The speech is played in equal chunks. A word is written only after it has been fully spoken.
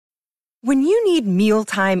When you need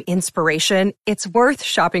mealtime inspiration, it's worth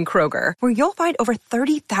shopping Kroger, where you'll find over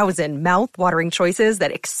 30,000 mouth-watering choices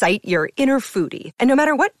that excite your inner foodie. And no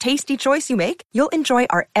matter what tasty choice you make, you'll enjoy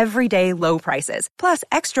our everyday low prices, plus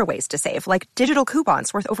extra ways to save, like digital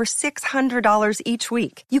coupons worth over $600 each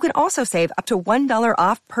week. You can also save up to $1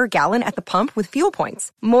 off per gallon at the pump with fuel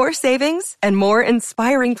points. More savings and more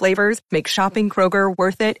inspiring flavors make shopping Kroger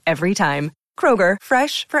worth it every time. Kroger,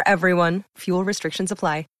 fresh for everyone. Fuel restrictions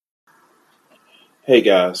apply. Hey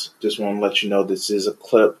guys, just want to let you know this is a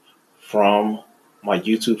clip from my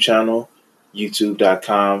YouTube channel,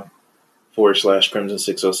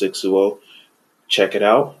 youtube.com/Crimson60620. Check it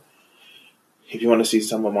out. If you want to see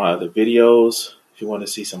some of my other videos, if you want to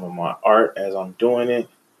see some of my art as I'm doing it,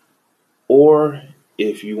 or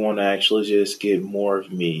if you want to actually just get more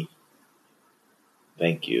of me,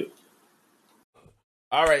 thank you.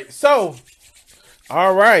 All right. So,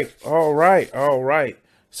 all right.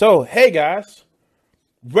 So, hey guys.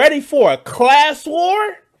 Ready for a class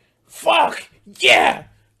war? Fuck yeah!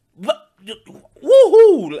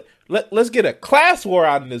 Woohoo! Let's get a class war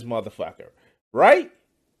out of this motherfucker. Right?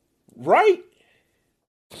 All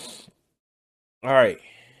right.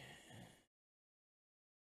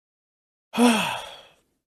 All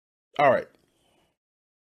right.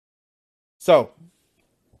 So,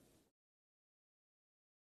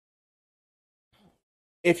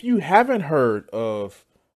 if you haven't heard of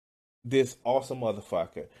this awesome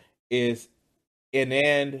motherfucker, is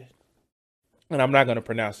Anand, and I'm not going to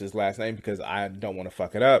pronounce his last name because I don't want to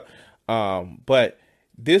fuck it up. But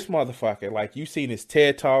this motherfucker, like, you've seen his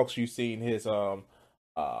TED Talks, you've seen his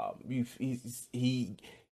he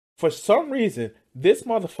for some reason this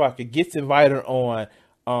motherfucker gets invited on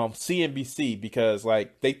CNBC because,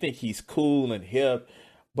 like, they think he's cool and hip,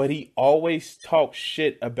 but he always talks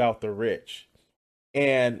shit about the rich.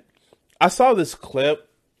 And I saw this clip,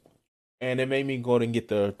 and it made me go and get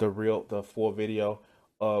the full video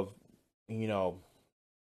of, you know,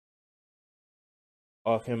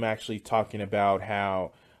 of him actually talking about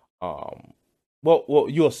how, well,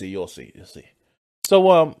 you'll see.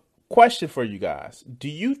 So, question for you guys: do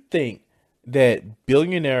you think that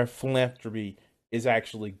billionaire philanthropy is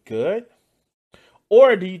actually good,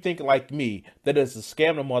 or do you think, like me, that it's a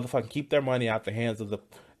scam to motherfucking keep their money out the hands of the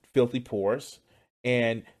filthy poorest,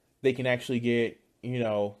 and they can actually get, you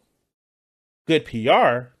know, good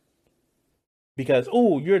PR because,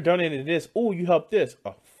 oh, you're donating this, oh, you helped this.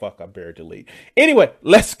 Oh fuck, I better delete. Anyway,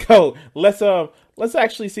 let's go. Let's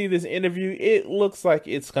actually see this interview. It looks like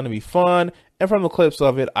it's gonna be fun, and from the clips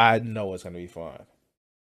of it, I know it's gonna be fun.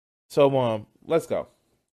 So let's go.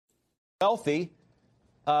 Wealthy,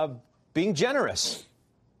 being generous.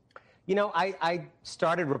 You know, I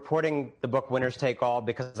started reporting the book Winners Take All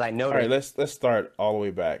because I noticed. All right, let's start all the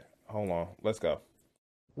way back. Hold on, let's go.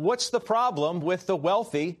 What's the problem with the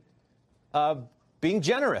wealthy being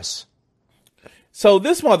generous? So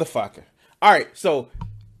this motherfucker. All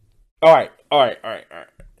right.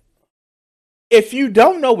 If you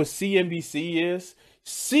don't know what CNBC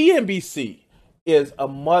is a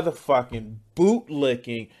motherfucking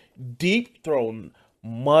bootlicking, deep-throating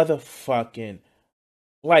motherfucking,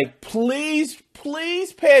 like, please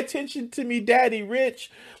pay attention to me, Daddy Rich.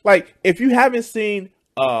 Like, if you haven't seen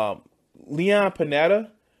Leon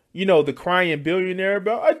Panetta, you know, the crying billionaire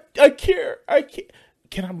about, I care.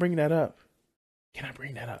 Can I bring that up?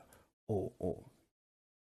 Oh.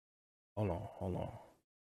 Hold on.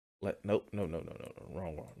 No.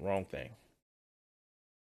 Wrong thing.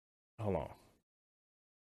 Hold on.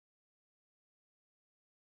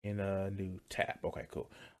 In a new tab. Okay,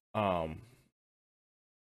 cool.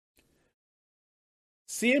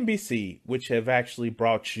 CNBC, which have actually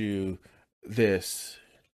brought you this.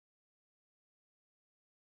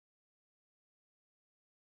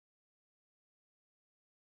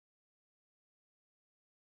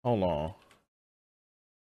 Hold on.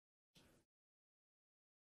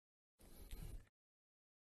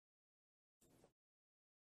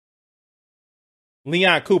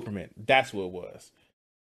 Leon Cooperman. That's what it was.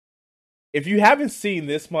 If you haven't seen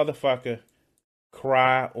this motherfucker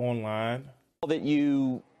cry online. That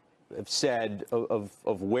you have said of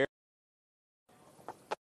where.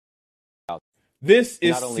 This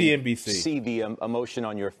is not only CNBC. See the emotion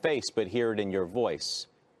on your face, but hear it in your voice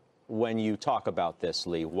when you talk about this,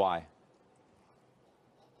 Lee. Why?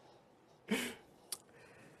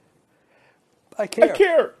 I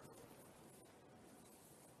care.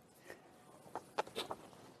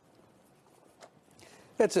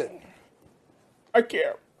 That's it. I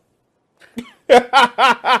care. And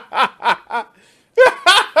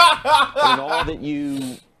all that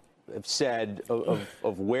you have said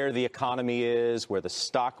of where the economy is, where the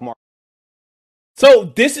stock market.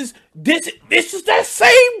 So this is that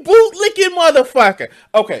same bootlicking motherfucker.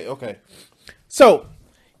 Okay. So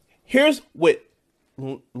here's what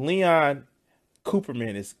Leon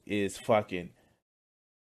Cooperman is fucking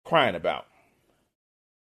crying about.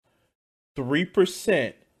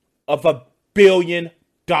 3% of $1 billion.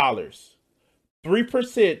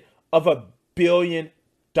 3% of $1 billion.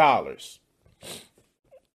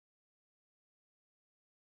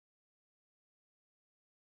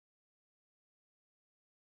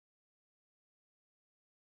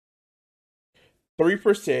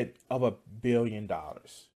 3% of $1 billion.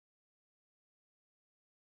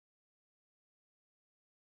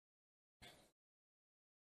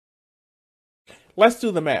 Let's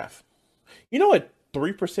do the math. You know what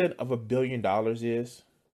 3% of $1 billion is?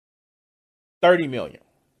 30 million.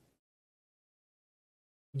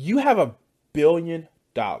 You have $1 billion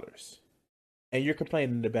and you're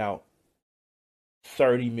complaining about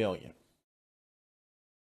 30 million.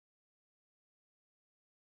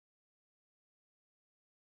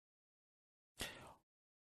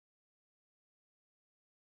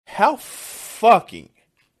 How fucking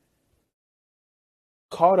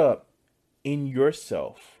caught up in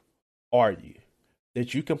yourself are you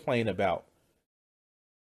that you complain about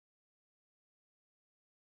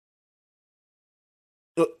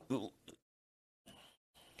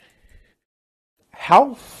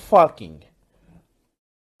how fucking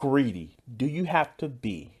greedy do you have to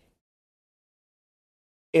be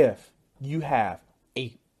if you have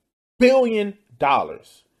 $1 billion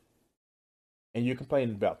and you're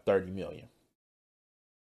complaining about 30 million?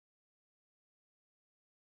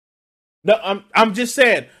 No, I'm just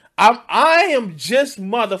saying. I am just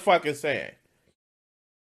motherfucking saying.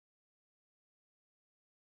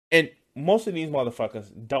 And most of these motherfuckers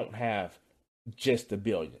don't have just $1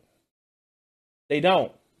 billion. They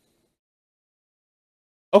don't.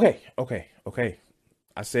 Okay.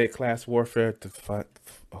 I said class warfare. The fuck.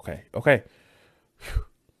 Okay.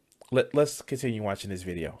 Let's continue watching this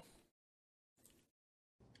video.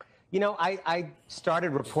 You know, I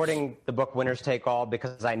started reporting the book Winners Take All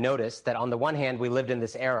because I noticed that on the one hand, we lived in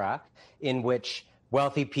this era in which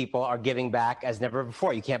wealthy people are giving back as never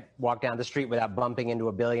before. You can't walk down the street without bumping into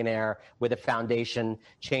a billionaire with a foundation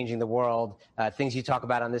changing the world. Things you talk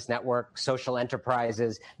about on this network, social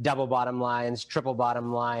enterprises, double bottom lines, triple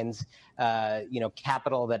bottom lines,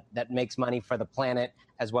 capital that makes money for the planet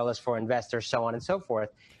as well as for investors, so on and so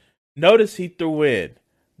forth. Notice he threw in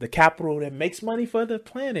the capital that makes money for the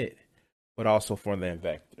planet, but also for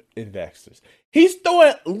the investors. He's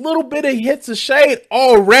throwing a little bit of hits of shade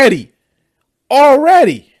already.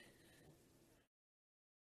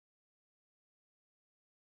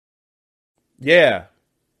 Yeah.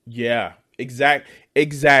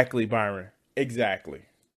 Exactly, Byron. Exactly.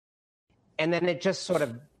 And then it just sort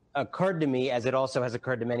of occurred to me, as it also has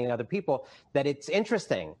occurred to many other people, that it's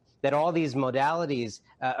interesting that all these modalities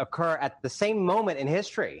occur at the same moment in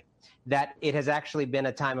history, that it has actually been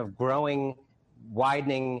a time of growing,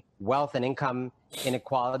 widening wealth and income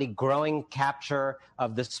inequality, growing capture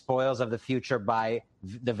of the spoils of the future by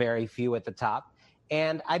the very few at the top.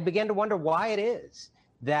 And I began to wonder why it is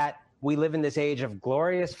that we live in this age of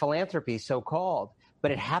glorious philanthropy, so-called,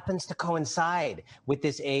 but it happens to coincide with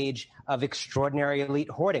this age of extraordinary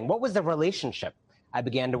elite hoarding. What was the relationship, I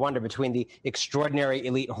began to wonder, between the extraordinary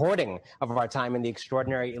elite hoarding of our time and the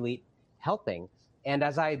extraordinary elite helping? And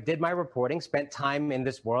as I did my reporting, spent time in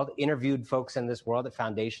this world, interviewed folks in this world at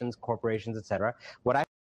foundations, corporations, etc.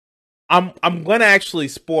 I'm going to actually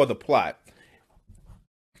spoil the plot.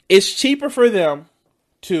 It's cheaper for them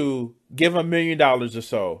to give $1 million or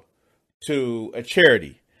so to a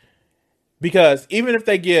charity, because even if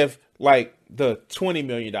they give like the $20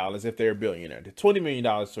 million, if they're a billionaire, the $20 million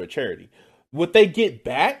to a charity, what they get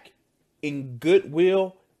back in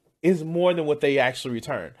goodwill is more than what they actually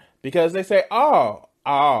return. Because they say, oh,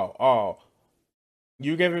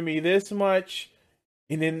 you're giving me this much.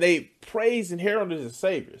 And then they praise and herald as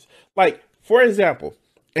saviors. Like, for example,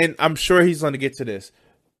 and I'm sure he's going to get to this,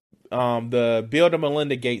 the Bill and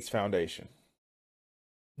Melinda Gates Foundation.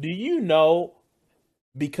 Do you know,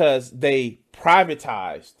 because they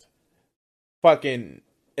privatized fucking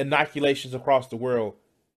inoculations across the world,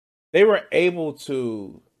 they were able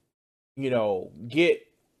to, get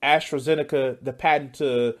AstraZeneca the patent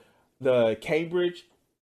to the Cambridge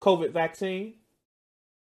COVID vaccine?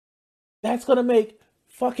 That's going to make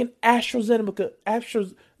fucking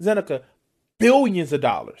AstraZeneca billions of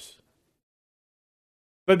dollars.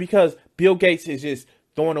 But because Bill Gates is just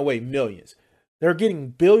throwing away millions, they're getting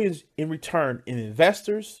billions in return in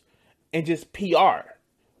investors and just PR.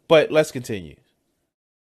 But let's continue.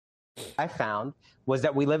 I found was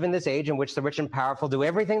that we live in this age in which the rich and powerful do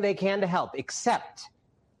everything they can to help, except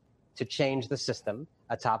to change the system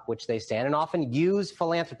atop which they stand, and often use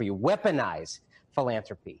philanthropy, weaponize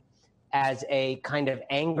philanthropy as a kind of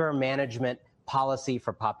anger management policy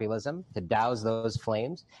for populism, to douse those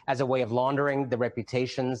flames, as a way of laundering the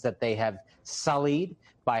reputations that they have sullied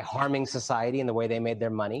by harming society in the way they made their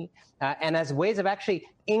money, and as ways of actually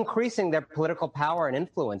increasing their political power and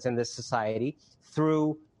influence in this society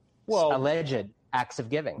through alleged acts of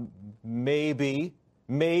giving. Maybe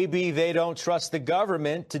they don't trust the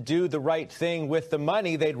government to do the right thing with the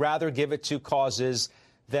money. They'd rather give it to causes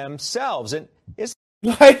themselves. And it's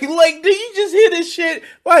like, do you just hear this shit?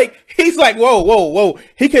 Like, he's like, whoa.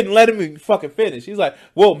 He couldn't let him fucking finish. He's like,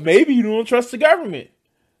 well, maybe you don't trust the government.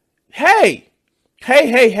 Hey,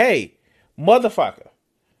 motherfucker.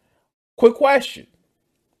 Quick question.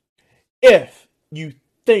 If you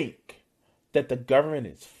think that the government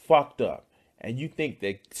is fucked up and you think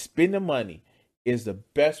that spending money is the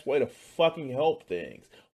best way to fucking help things,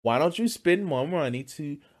 why don't you spend more money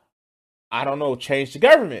to, I don't know, change the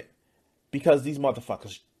government? Because these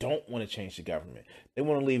motherfuckers don't want to change the government. They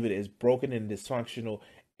want to leave it as broken and dysfunctional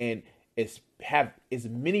and have as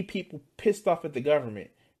many people pissed off at the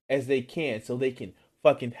government as they can so they can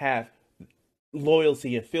fucking have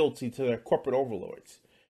loyalty and fealty to their corporate overlords.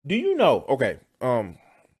 Do you know? Okay.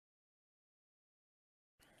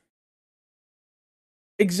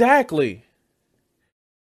 Exactly.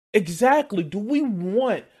 Do we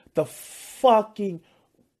want to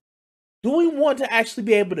actually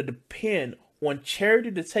be able to depend on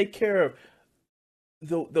charity to take care of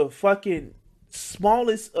the fucking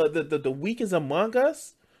smallest, the weakest among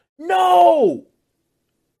us? No,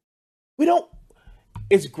 we don't.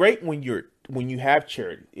 It's great when you have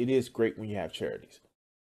charity. It is great when you have charities.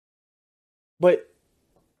 But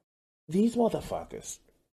these motherfuckers,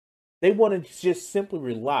 they want to just simply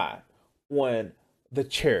rely on the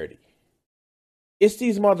charity. It's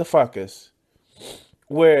these motherfuckers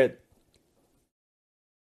where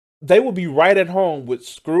they will be right at home with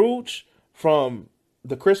Scrooge from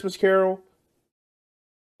The Christmas Carol,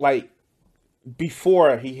 like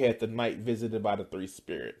before he had the night visited by the three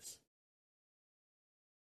spirits.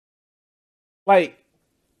 Like,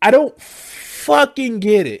 I don't fucking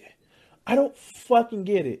get it.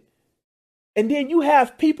 And then you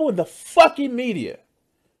have people in the fucking media.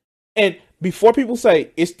 And before people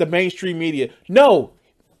say it's the mainstream media, no.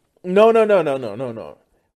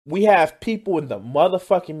 We have people in the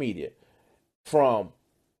motherfucking media, from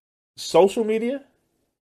social media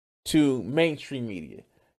to mainstream media,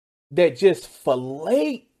 that just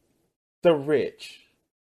fillet the rich.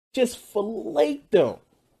 Just fillet them.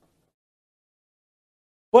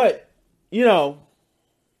 But,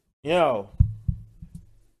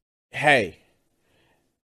 hey,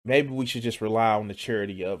 maybe we should just rely on the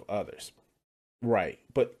charity of others. Right.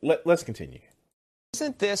 But let's continue.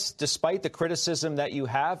 Isn't this, despite the criticism that you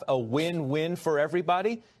have, a win-win for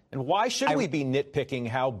everybody? And why should we be nitpicking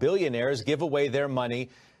how billionaires give away their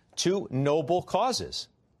money to noble causes?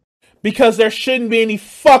 Because there shouldn't be any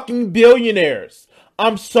fucking billionaires.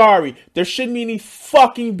 I'm sorry. There shouldn't be any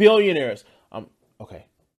fucking billionaires. Okay.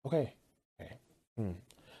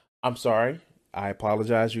 I'm sorry. I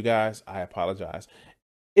apologize, you guys. I apologize.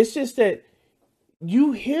 It's just that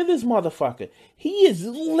you hear this motherfucker. He is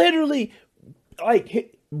literally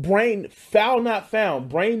like brain not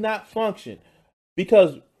function.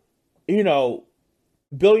 Because,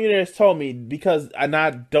 billionaires told me, and I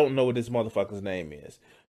don't know what this motherfucker's name is.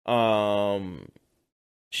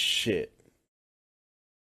 Shit.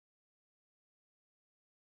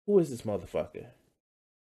 Who is this motherfucker?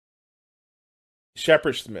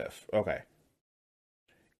 Shepard Smith. Okay.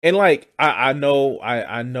 And like, I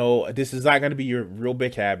know this is not going to be your real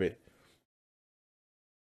big habit.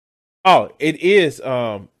 Oh, it is.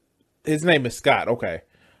 His name is Scott. Okay.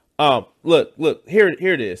 Look, here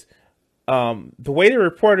it is. The way the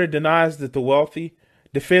reporter defends the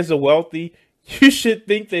wealthy, you should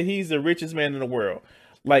think that he's the richest man in the world.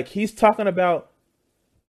 Like, he's talking about,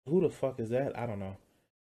 who the fuck is that? I don't know.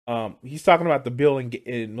 He's talking about the Bill and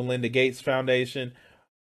Melinda Gates Foundation.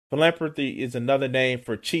 Philanthropy is another name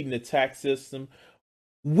for cheating the tax system.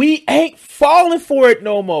 We ain't falling for it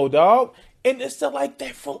no more, dog. And it's stuff like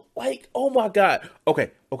that for like, oh my God.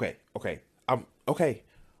 Okay. Okay.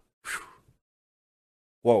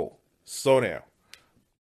 Whoa. Slow down.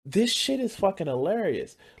 This shit is fucking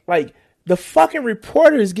hilarious. Like, the fucking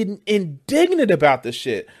reporter is getting indignant about this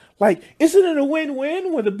shit. Like, isn't it a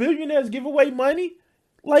win-win when the billionaires give away money?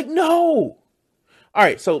 Like, no. All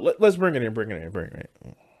right, so let's bring it in.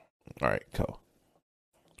 All right, cool.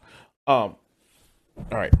 All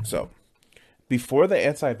right, so before the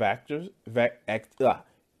anti-vaxxers,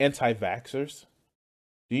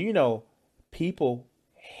 do you know people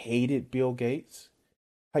hated Bill Gates?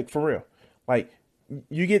 Like, for real. Like,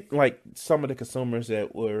 you get like some of the consumers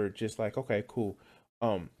that were just like, okay, cool.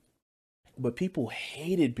 But people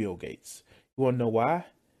hated Bill Gates. You want to know why?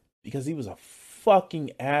 Because he was a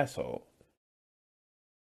fucking asshole.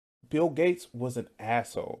 Bill Gates was an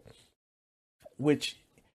asshole, which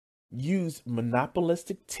used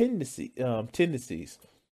monopolistic tendencies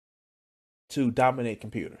to dominate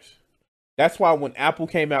computers. That's why when Apple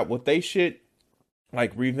came out with they shit,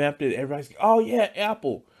 like revamped it, everybody's like, oh yeah,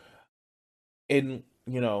 Apple. And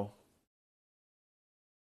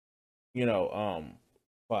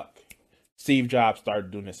fuck. Steve Jobs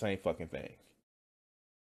started doing the same fucking thing.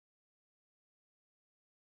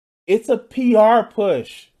 It's a PR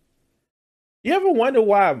push. You ever wonder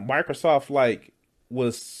why Microsoft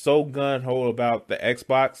was so gun-ho about the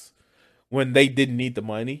Xbox when they didn't need the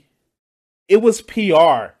money? It was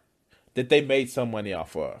PR that they made some money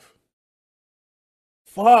off of.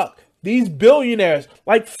 Fuck these billionaires.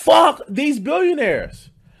 Fuck these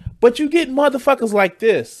billionaires. But you get motherfuckers like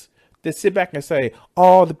this that sit back and say,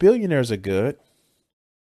 oh, the billionaires are good.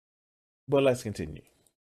 But let's continue.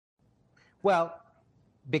 Well,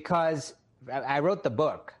 because I wrote the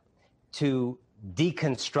book to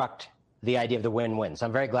deconstruct the idea of the win-win. So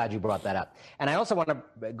I'm very glad you brought that up. And I also want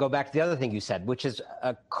to go back to the other thing you said, which is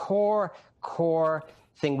a core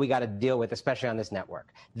thing we got to deal with, especially on this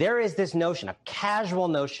network. There is this notion, a casual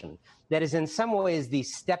notion, that is in some ways the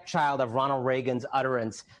stepchild of Ronald Reagan's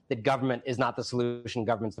utterance that government is not the solution,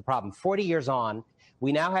 government's the problem. 40 years on,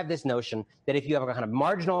 we now have this notion that if you have a kind of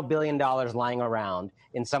marginal $1 billion lying around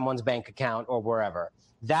in someone's bank account or wherever,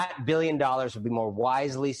 that $1 billion would be more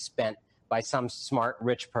wisely spent by some smart,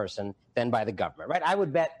 rich person than by the government, right? I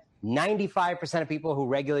would bet 95% of people who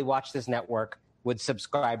regularly watch this network would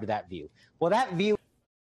subscribe to that view. Well, that view...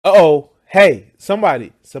 Uh-oh. Hey,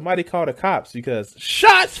 somebody call the cops because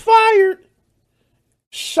shots fired.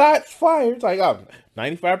 Shots fired. It's like,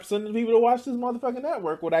 95% of the people that watch this motherfucking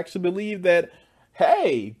network would actually believe that,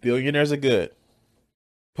 hey, billionaires are good.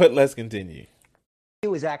 But let's continue. It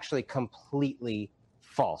was actually completely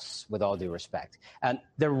false, with all due respect. And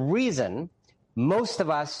the reason most of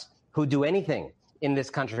us who do anything in this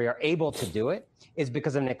country are able to do it is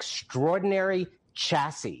because of an extraordinary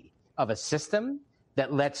chassis of a system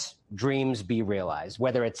that lets dreams be realized,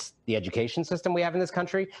 whether it's the education system we have in this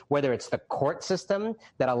country, whether it's the court system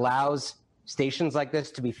that allows stations like this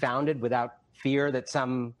to be founded without fear that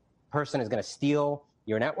some person is going to steal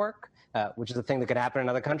your network, which is a thing that could happen in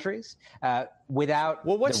other countries, without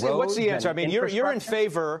what's the answer? I mean, you're in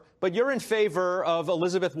favor, but you're in favor of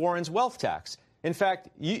Elizabeth Warren's wealth tax. In fact,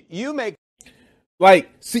 you make...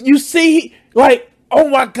 So you see, oh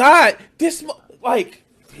my God, this,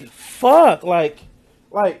 fuck,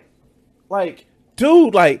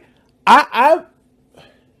 dude,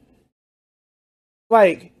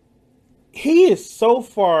 he is so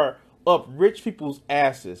far up rich people's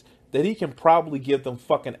asses that he can probably give them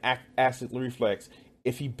fucking acid reflex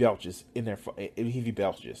if he belches in their, if he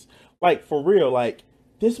belches. For real,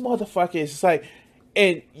 this motherfucker is just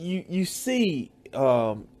and you see,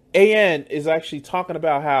 AN is actually talking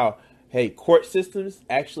about how, hey, court systems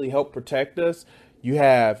actually help protect us. You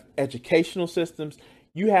have educational systems.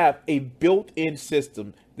 You have a built-in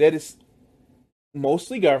system that is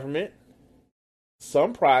mostly government,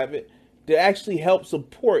 some private, that actually help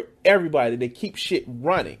support everybody to keep shit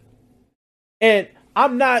running. And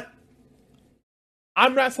I'm not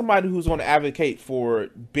somebody who's going to advocate for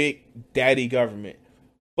big daddy government.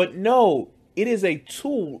 But no, it is a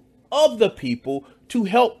tool of the people to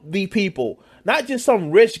help the people. Not just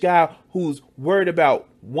some rich guy who's worried about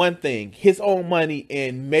one thing, his own money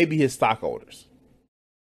and maybe his stockholders.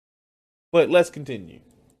 But let's continue.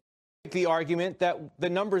 The argument that the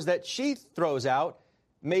numbers that she throws out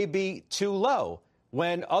may be too low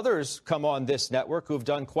when others come on this network who've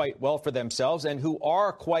done quite well for themselves and who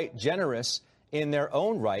are quite generous in their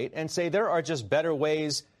own right and say there are just better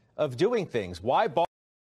ways of doing things. Why?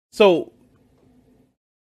 So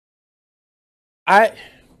I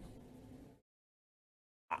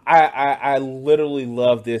literally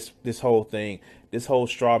love this whole thing, this whole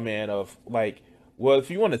straw man of well,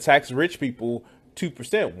 if you want to tax rich people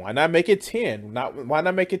 2%, why not make it 10? Why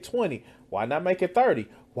not make it 20? Why not make it 30?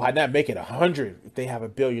 Why not make it 100 if they have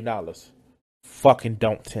 $1 billion? Fucking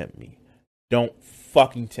don't tempt me. Don't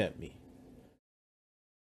fucking tempt me.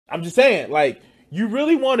 I'm just saying, you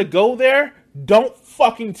really want to go there? Don't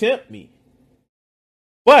fucking tempt me.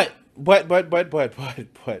 But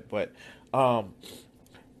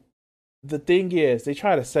the thing is, they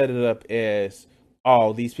try to set it up as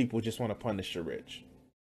oh, these people just want to punish the rich.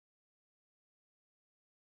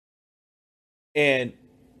 And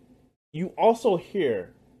you also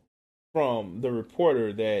hear from the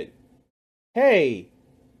reporter that, hey,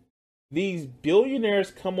 these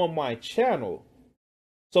billionaires come on my channel,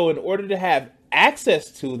 so in order to have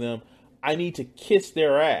access to them, I need to kiss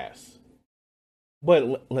their ass.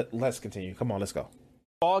 But let's continue. Come on, let's go.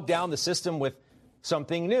 Bog down the system with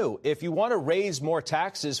something new. If you want to raise more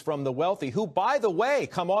taxes from the wealthy, who, by the way,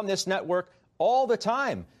 come on this network all the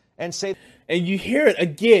time and say... And you hear it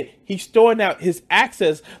again. He's throwing out his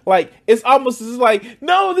access. Like, it's almost like,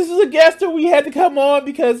 no, this is a guest that we had to come on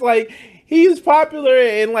because, like, he's popular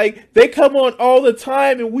and, like, they come on all the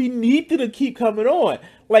time and we need them to keep coming on.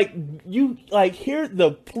 Like, you, like, hear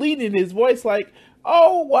the plead in his voice, like,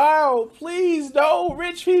 oh, wow, please, no,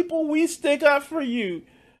 rich people, we stick up for you.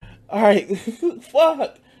 All right,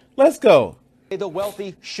 fuck, let's go. The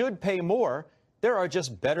wealthy should pay more. There are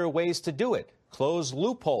just better ways to do it. Close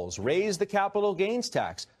loopholes, raise the capital gains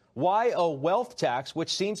tax. Why a wealth tax,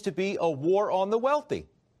 which seems to be a war on the wealthy?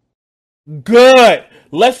 Good.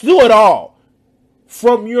 Let's do it all.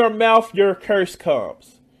 From your mouth, your curse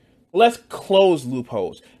comes. Let's close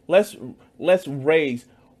loopholes. Let's raise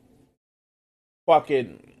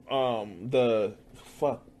fucking the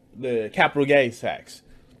capital gains tax.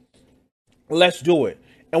 Let's do it.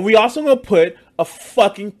 And we also gonna put a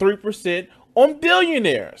fucking 3% on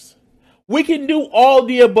billionaires. We can do all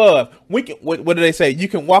the above. We can. What do they say? You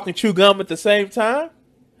can walk and chew gum at the same time.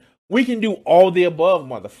 We can do all the above,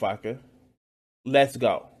 motherfucker. Let's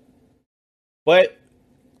go. But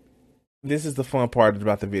this is the fun part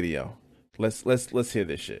about the video. Let's hear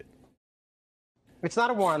this shit. It's not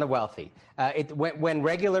a war on the wealthy. When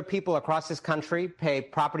regular people across this country pay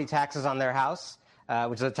property taxes on their house,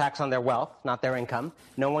 which is a tax on their wealth, not their income,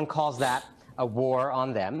 no one calls that a war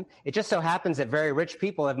on them. It just so happens that very rich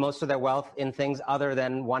people have most of their wealth in things other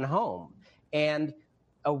than one home. And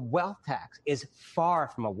a wealth tax is far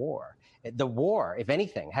from a war. The war, if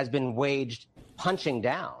anything, has been waged punching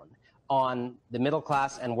down on the middle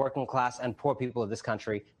class and working class and poor people of this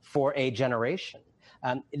country for a generation.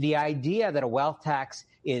 The idea that a wealth tax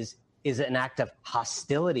is an act of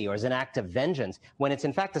hostility or is an act of vengeance, when it's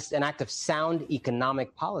in fact an act of sound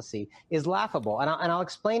economic policy, is laughable. And I'll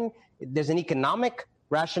explain. There's an economic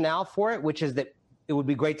rationale for it, which is that it would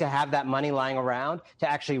be great to have that money lying around to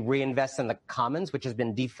actually reinvest in the commons, which has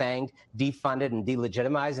been defanged, defunded, and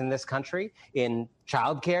delegitimized in this country, in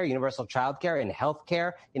childcare, universal childcare, in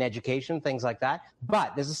healthcare, in education, things like that.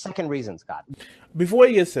 But there's a second reason, Scott. Before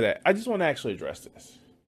he gets to that, I just want to actually address this.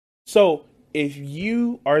 So if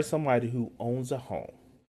you are somebody who owns a home,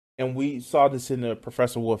 and we saw this in the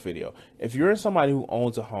Professor Wolf video, if you're somebody who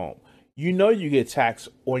owns a home, you know you get taxed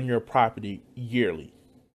on your property yearly.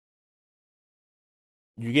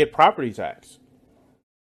 You get property tax.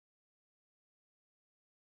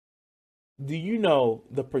 Do you know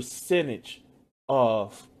the percentage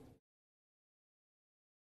of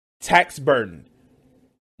tax burden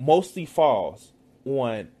mostly falls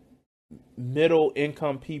on middle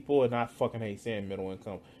income people? And I fucking hate saying middle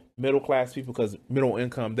income, middle class people, because middle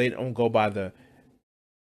income, they don't go by the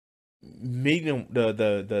medium, they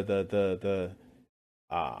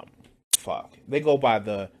go by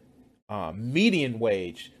the median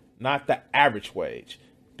wage, not the average wage.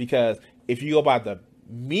 Because if you go by the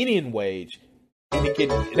median wage, and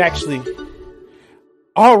it actually.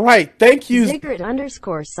 All right, thank you.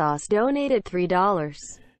 Ziggurat_sauce donated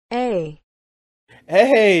 $3. Hey,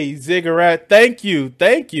 Ziggurat, thank you.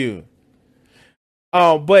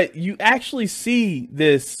 But you actually see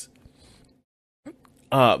this.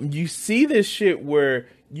 You see this shit where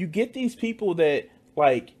you get these people that,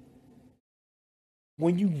 like,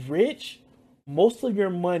 when you rich, most of your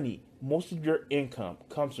money, most of your income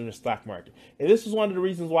comes from the stock market. And this is one of the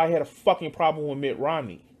reasons why I had a fucking problem with Mitt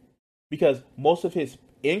Romney. Because most of his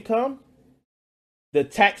income, the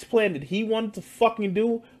tax plan that he wanted to fucking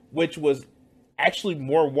do, which was actually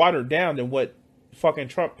more watered down than what fucking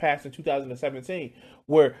Trump passed in 2017,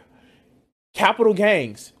 where capital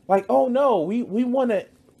gains, like, oh no, we want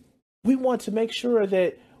to make sure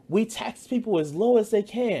that we tax people as low as they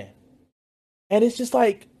can. And it's just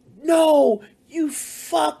like, no, you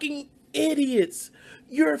fucking idiots.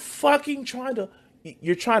 You're trying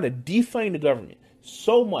to defame the government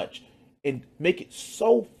so much and make it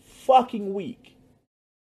so fucking weak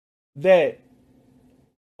that,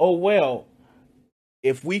 oh well,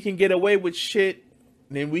 if we can get away with shit,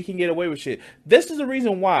 then we can get away with shit. This is the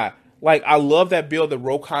reason why, like, I love that bill that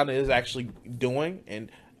Ro Khanna is actually doing, and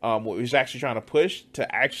what he's actually trying to push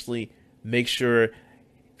to actually make sure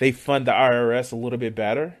they fund the IRS a little bit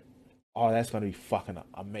better. Oh, that's going to be fucking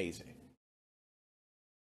amazing.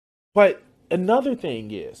 But another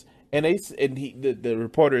thing is, the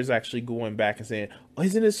reporter is actually going back and saying, oh,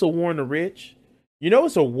 isn't this a war on the rich? You know,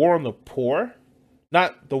 it's a war on the poor,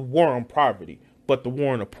 not the war on poverty, but the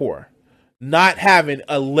war on the poor. Not having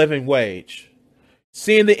a living wage,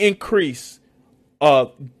 seeing the increase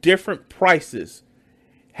of different prices,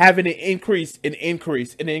 having an increase,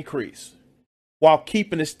 while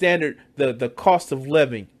keeping the standard, the cost of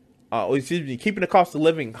living, keeping the cost of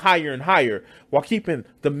living higher and higher, while keeping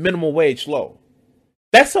the minimum wage low.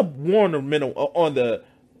 That's a war on the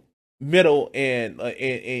middle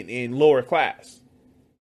and lower class,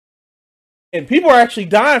 and people are actually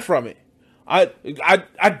dying from it. I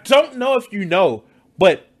don't know if you know,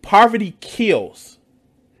 but poverty kills.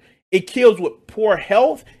 It kills with poor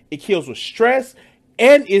health. It kills with stress,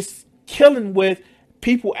 and it's killing with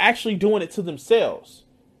people actually doing it to themselves.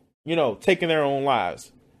 You know, taking their own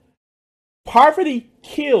lives. Poverty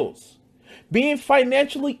kills. Being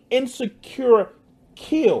financially insecure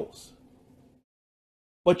kills.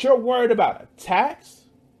 But you're worried about a tax?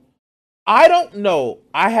 I don't know.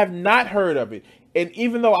 I have not heard of it. And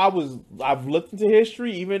even though I've looked into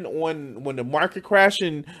history, even when the market crashed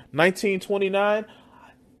in 1929,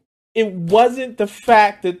 it wasn't the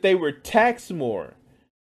fact that they were taxed more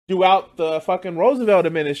throughout the fucking Roosevelt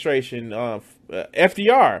administration,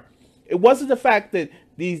 FDR. It wasn't the fact that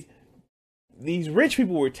these rich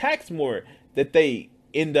people were taxed more that they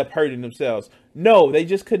end up hurting themselves. No, they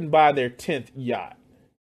just couldn't buy their 10th yacht.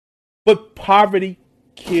 But poverty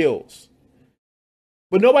kills.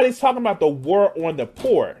 But nobody's talking about the war on the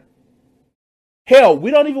poor. Hell,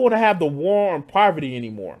 we don't even want to have the war on poverty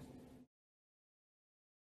anymore.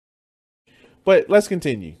 But let's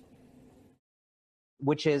continue.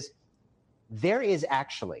 Which is, there is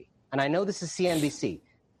actually, and I know this is CNBC,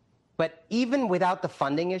 but even without the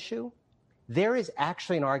funding issue, there is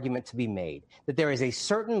actually an argument to be made that there is a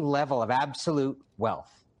certain level of absolute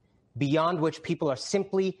wealth beyond which people are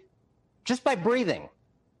simply, just by breathing,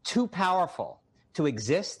 too powerful to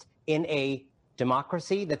exist in a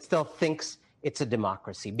democracy that still thinks it's a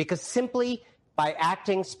democracy. Because simply by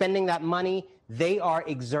acting, spending that money, they are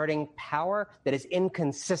exerting power that is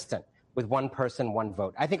inconsistent with one person, one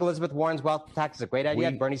vote. I think Elizabeth Warren's wealth tax is a great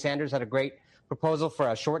idea. Bernie Sanders had a great proposal for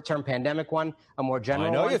a short-term pandemic one, a more general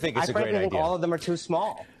one. I know you think it's a great idea. I frankly think all of them are too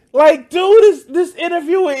small. Like, dude, this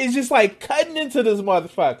interviewer is just like cutting into this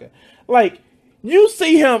motherfucker. Like, you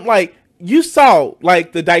see him, like, you saw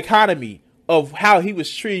like the dichotomy of how he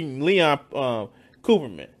was treating Leon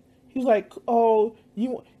Cooperman. He was like, "Oh,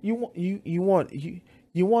 you want a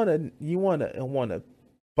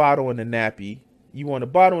bottle and a nappy. You want a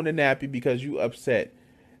bottle and a nappy because you upset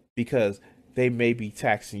because they may be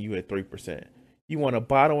taxing you at 3%. You want a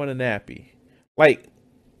bottle and a nappy." Like,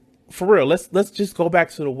 for real, let's just go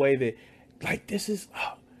back to the way that, like, this is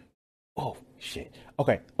oh shit.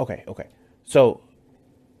 Okay. So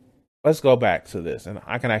let's go back to this, and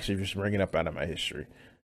I can actually just bring it up out of my history.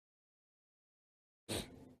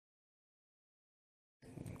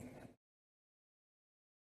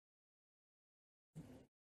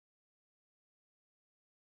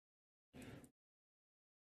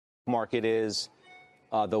 Market is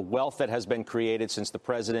the wealth that has been created since the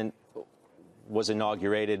president was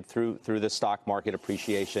inaugurated through the stock market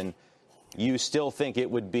appreciation. You still think it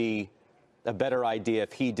would be a better idea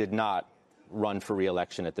if he did not run for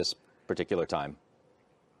re-election at this particular time?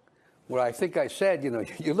 What I think I said,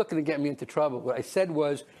 you're looking to get me into trouble. What I said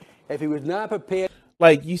was, if he was not prepared,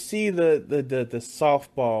 like, you see the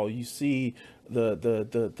softball, you see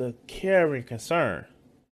the care and concern.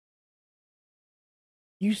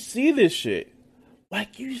 You see this shit.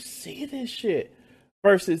 Like, you see this shit.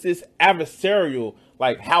 Versus this adversarial,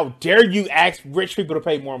 like, how dare you ask rich people to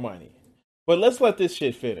pay more money? But let's let this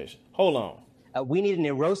shit finish. Hold on. We need an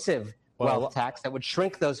erosive wealth tax that would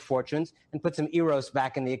shrink those fortunes and put some eros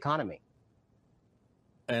back in the economy.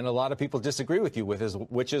 And a lot of people disagree with you,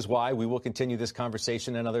 which is why we will continue this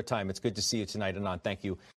conversation another time. It's good to see you tonight, Anand. Thank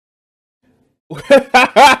you.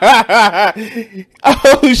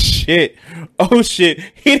 Oh shit.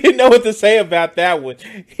 He didn't know what to say about that one.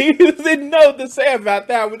 He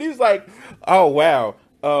was like, oh wow.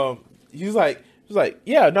 He was like,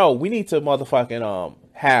 yeah, no, we need to motherfucking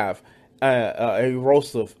have a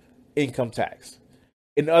erosive income tax.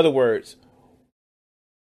 In other words,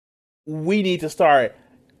 we need to start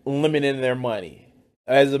limiting their money.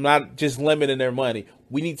 As I'm not just limiting their money,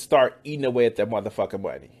 we need to start eating away at their motherfucking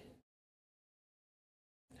money.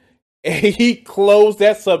 And he closed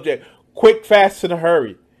that subject quick, fast, in a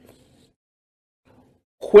hurry.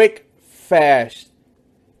 Quick, fast.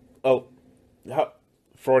 Oh,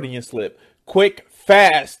 Freudian slip. Quick,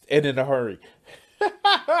 fast, and in a hurry.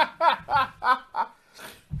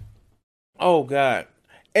 Oh God.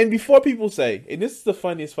 And before people say, and this is the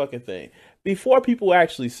funniest fucking thing, before people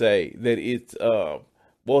actually say that it's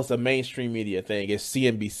it's a mainstream media thing, it's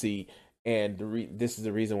CNBC, and this is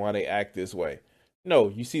the reason why they act this way. No,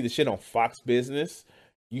 you see the shit on Fox Business,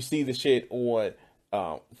 you see the shit on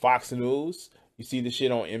Fox News, you see the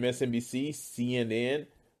shit on MSNBC, CNN.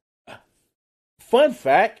 Fun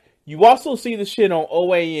fact, you also see the shit on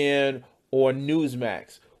OAN or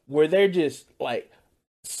Newsmax, where they're just like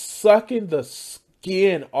sucking the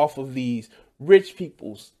skin off of these rich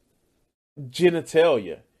people's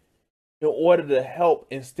genitalia in order to help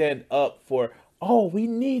and stand up for, oh, we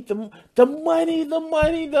need the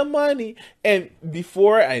money. And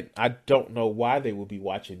before, I don't know why they would be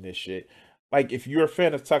watching this shit. Like, if you're a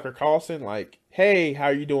fan of Tucker Carlson, like, hey, how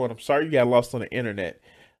you doing? I'm sorry you got lost on the internet.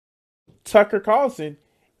 Tucker Carlson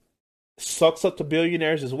sucks up to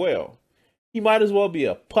billionaires as well. He might as well be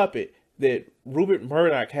a puppet that Rupert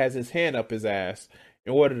Murdoch has his hand up his ass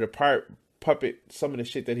in order to puppet some of the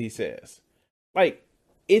shit that he says. Like,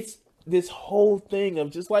 it's this whole thing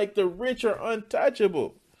of just like the rich are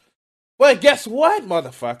untouchable. But guess what,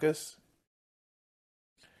 motherfuckers?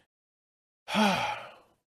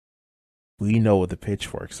 We know what the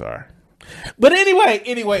pitchforks are. But anyway.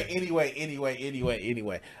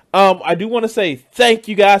 I do want to say thank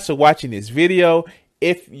you guys for watching this video.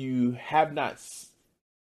 If you have not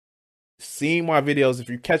seen my videos, if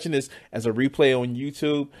you're catching this as a replay on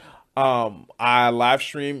YouTube, I live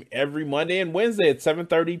stream every Monday and Wednesday at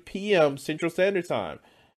 7:30 p.m. Central Standard Time,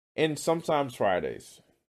 and sometimes Fridays,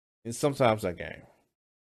 and sometimes I game.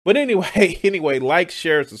 But anyway, like,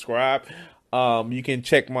 share, subscribe. You can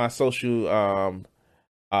check my social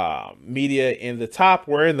media in the top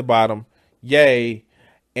or in the bottom. Yay.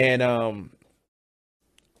 And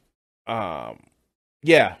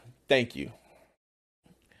yeah, thank you.